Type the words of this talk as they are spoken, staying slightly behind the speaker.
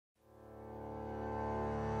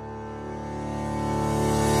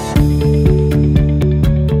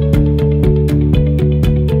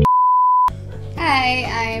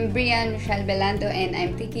Mel Belando and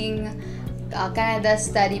I'm taking Canada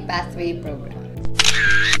Study Pathway Program.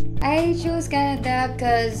 I chose Canada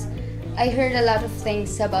because I heard a lot of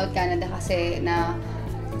things about Canada kasi na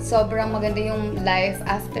sobrang maganda yung life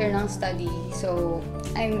after ng study. So,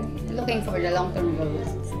 I'm looking for the long-term goals.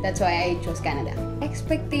 That's why I chose Canada.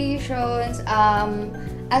 Expectations,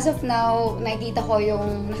 as of now, nakita ko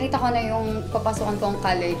na yung papasukan kong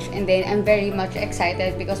college, and then I'm very much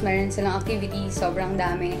excited because meron silang activities, sobrang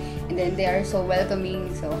dami, and then they are so welcoming,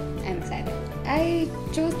 so I'm excited. I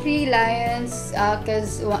chose Three Lions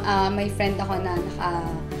because may friend ako na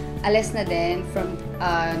naka-alis na din from,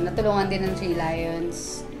 natulungan din ng Three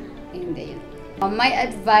Lions, and then my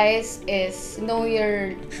advice is know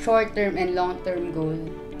your short-term and long-term goal.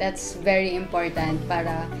 That's very important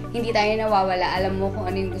para hindi tayo nawawala. Alam mo kung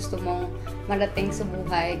ano yung gusto mong marating sa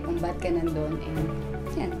buhay, kung ba't ka nandun. And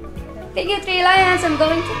yan. Thank you, Three Lions! I'm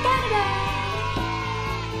going to Canada!